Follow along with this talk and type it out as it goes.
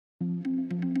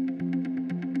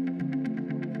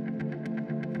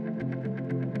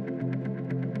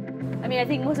mean, I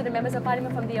think most of the members of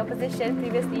parliament from the opposition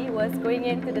previously was going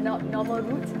into the normal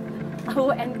route,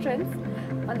 our entrance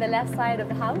on the left side of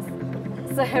the house.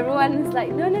 So everyone's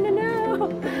like, no, no, no, no,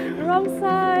 wrong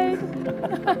side.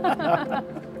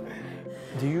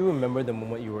 Do you remember the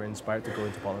moment you were inspired to go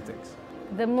into politics?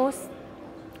 The most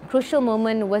crucial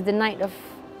moment was the night of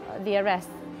the arrest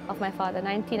of my father,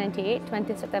 1998,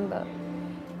 20th September.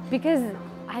 Because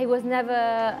I was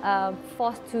never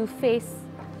forced to face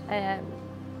a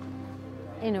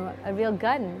real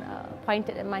gun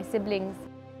pointed at my siblings.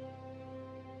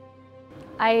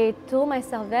 I told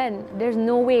myself then, there's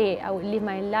no way I would live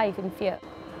my life in fear.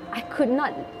 I could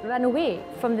not run away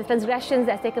from the transgressions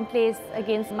that's taken place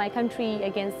against my country,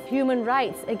 against human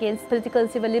rights, against political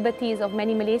and civil liberties of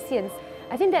many Malaysians.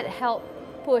 I think that helped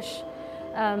push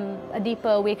a deeper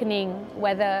awakening,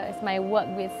 whether it's my work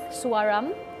with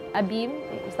Suaram, ABIM,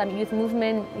 Islamic Youth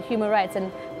Movement, human rights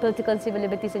and political and civil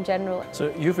liberties in general.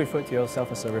 So you've referred to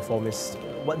yourself as a reformist.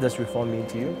 What does reform mean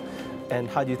to you? And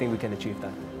how do you think we can achieve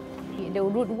that? The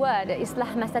root word,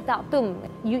 Islah mastata'tum.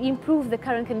 You improve the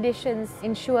current conditions,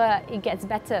 ensure it gets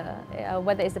better,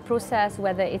 whether it's the process,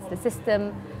 whether it's the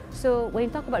system. So when you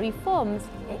talk about reforms,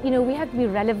 we have to be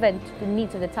relevant to the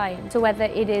needs of the time. So whether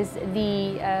it is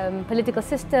the political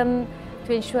system,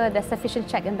 to ensure there's sufficient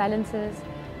check and balances,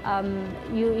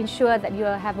 you ensure that you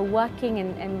have a working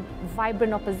and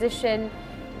vibrant opposition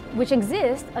which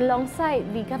exists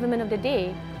alongside the government of the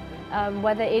day,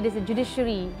 whether it is the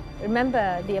judiciary,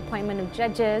 remember the appointment of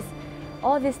judges,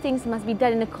 all these things must be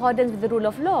done in accordance with the rule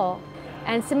of law.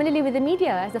 And similarly with the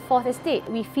media, as the fourth estate,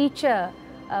 we feature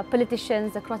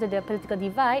politicians across the political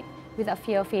divide without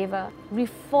fear or favour.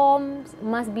 Reforms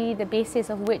must be the basis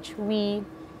of which we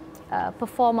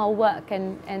perform our work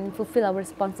and fulfill our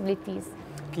responsibilities.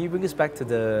 Can you bring us back to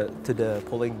the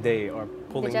polling day or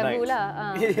polling night?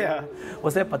 Yeah.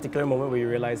 Was there a particular moment where you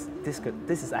realized this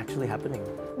is actually happening?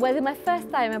 Well, my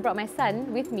first time I brought my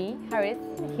son with me, Harith.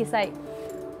 He's like,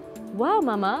 wow,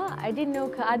 Mama, I didn't know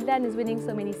Keadilan is winning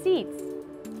so many seats.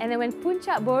 And then when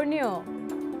Puncak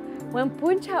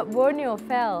Borneo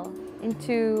fell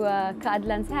into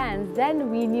Keadilan's hands,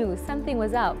 then we knew something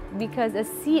was up, because a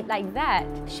seat like that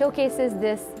showcases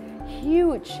this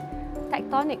huge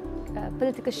tectonic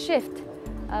political shift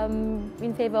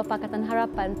in favour of Pakatan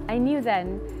Harapan. I knew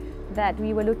then that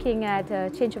we were looking at a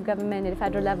change of government at the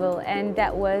federal level, and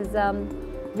that was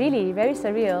really very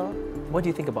surreal. What do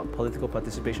you think about political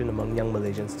participation among young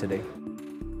Malaysians today?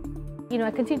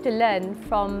 I continue to learn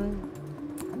from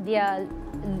their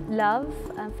love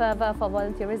and fervour for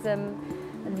volunteerism,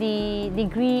 the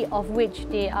degree of which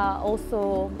they are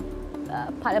also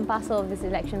part and parcel of this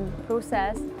election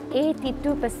process.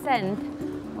 82%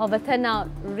 of a turnout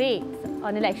rate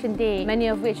on election day, many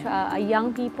of which are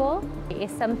young people,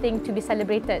 is something to be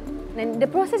celebrated. And the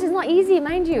process is not easy,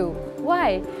 mind you.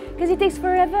 Why? Because it takes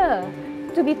forever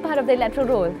to be part of the electoral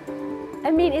roll.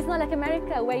 I mean, it's not like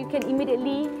America where you can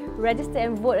immediately register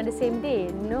and vote on the same day.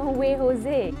 No way,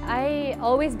 Jose. I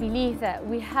always believe that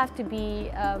we have to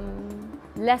be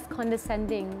less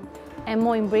condescending and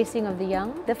more embracing of the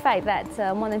young. The fact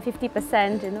that more than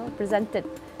 50% presented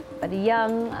by the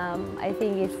young, I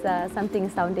think is something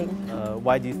astounding.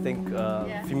 Why do you think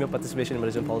female participation in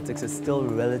Malaysian politics is still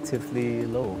relatively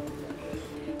low?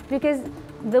 Because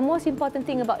the most important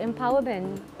thing about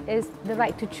empowerment is the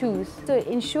right to choose. To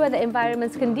ensure the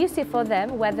environment's conducive for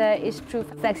them, whether it's through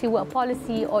flexi work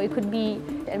policy or it could be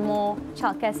in more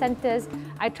childcare centres.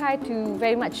 I try to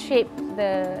very much shape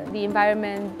the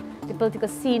environment, the political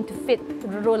scene to fit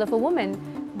the role of a woman.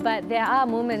 But there are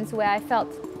moments where I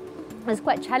felt it's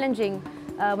quite challenging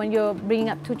when you're bringing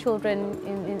up two children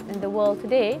in the world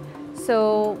today.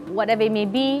 So whatever it may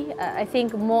be, I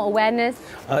think more awareness.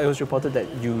 It was reported that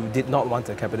you did not want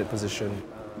a cabinet position.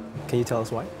 Can you tell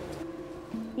us why?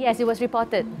 Yes, it was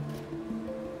reported.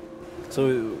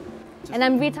 So, and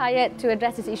I'm retired to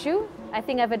address this issue. I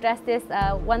think I've addressed this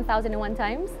 1,001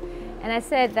 times. And I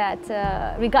said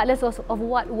that regardless of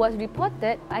what was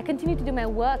reported, I continue to do my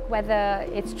work, whether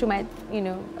it's through my,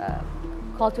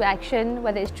 call to action,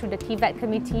 whether it's through the TVET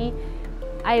committee.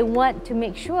 I want to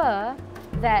make sure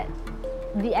that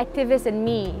the activist in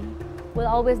me will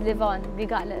always live on,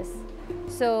 regardless.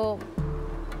 So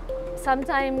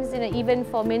sometimes, even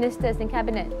for ministers in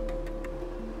cabinet,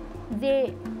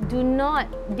 they do not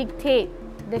dictate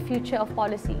the future of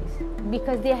policies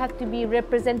because they have to be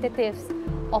representatives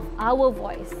of our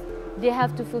voice. They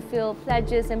have to fulfill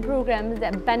pledges and programs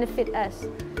that benefit us.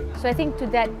 So I think to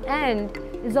that end,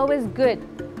 it's always good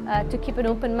to keep an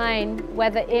open mind,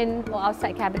 whether in or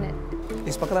outside cabinet.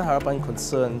 Is Pakatan Harapan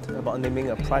concerned about naming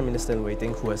a Prime Minister in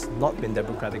waiting who has not been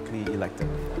democratically elected?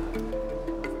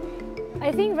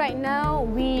 I think right now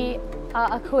we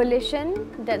are a coalition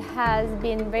that has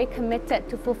been very committed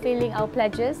to fulfilling our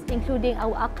pledges, including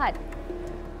our akad,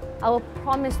 our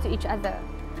promise to each other.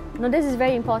 Now this is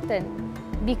very important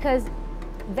because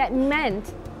that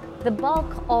meant the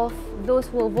bulk of those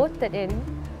who were voted in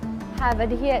have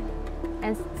adhered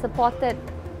and supported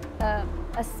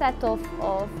a set of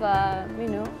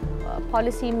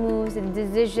policy moves and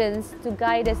decisions to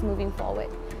guide us moving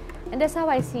forward. And that's how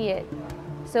I see it.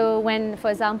 So when, for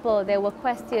example, there were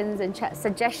questions and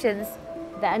suggestions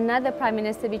that another Prime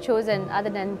Minister be chosen other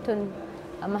than Tun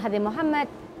Mahathir Mohamad,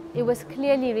 it was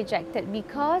clearly rejected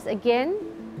because, again,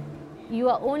 you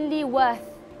are only worth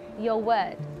your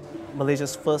word.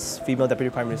 Malaysia's first female Deputy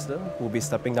Prime Minister will be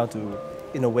stepping down to,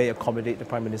 in a way, accommodate the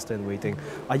Prime Minister in waiting.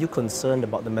 Are you concerned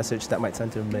about the message that might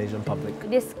send to the Malaysian public?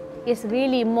 This is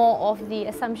really more of the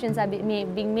assumptions that are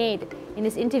being made in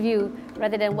this interview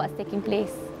rather than what's taking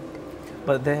place.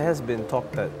 But there has been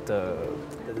talk that the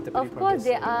Deputy Prime Of course,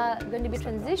 Minister there are going to be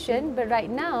transition, but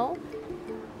right now,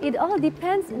 it all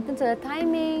depends in terms of the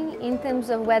timing, in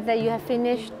terms of whether you have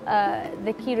finished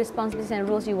the key responsibilities and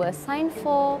roles you were assigned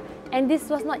for. And this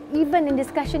was not even in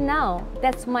discussion now.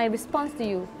 That's my response to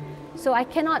you. So I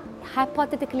cannot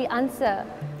hypothetically answer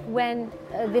when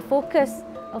the focus,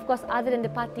 of course, other than the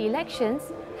party elections,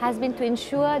 has been to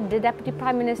ensure the Deputy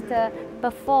Prime Minister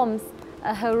performs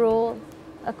her role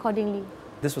accordingly.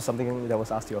 This was something that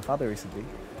was asked to your father recently.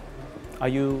 Are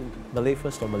you Malay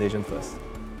first or Malaysian first?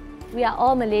 We are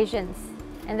all Malaysians,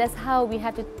 and that's how we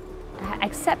have to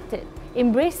accept it,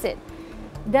 embrace it.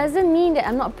 Doesn't mean that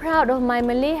I'm not proud of my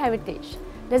Malay heritage.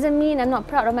 Doesn't mean I'm not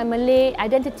proud of my Malay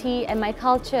identity and my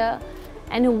culture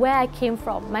and where I came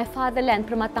from, my fatherland,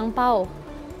 Permatang Pau.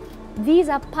 These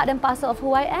are part and parcel of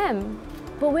who I am.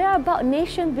 But we're about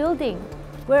nation building.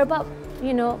 We're about,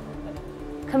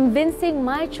 convincing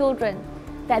my children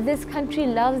that this country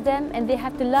loves them and they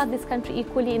have to love this country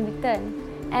equally in return.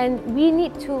 And we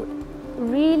need to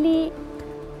really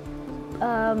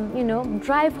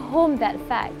drive home that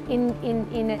fact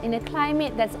in a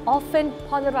climate that's often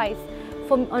polarized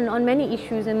on many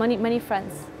issues and many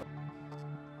fronts.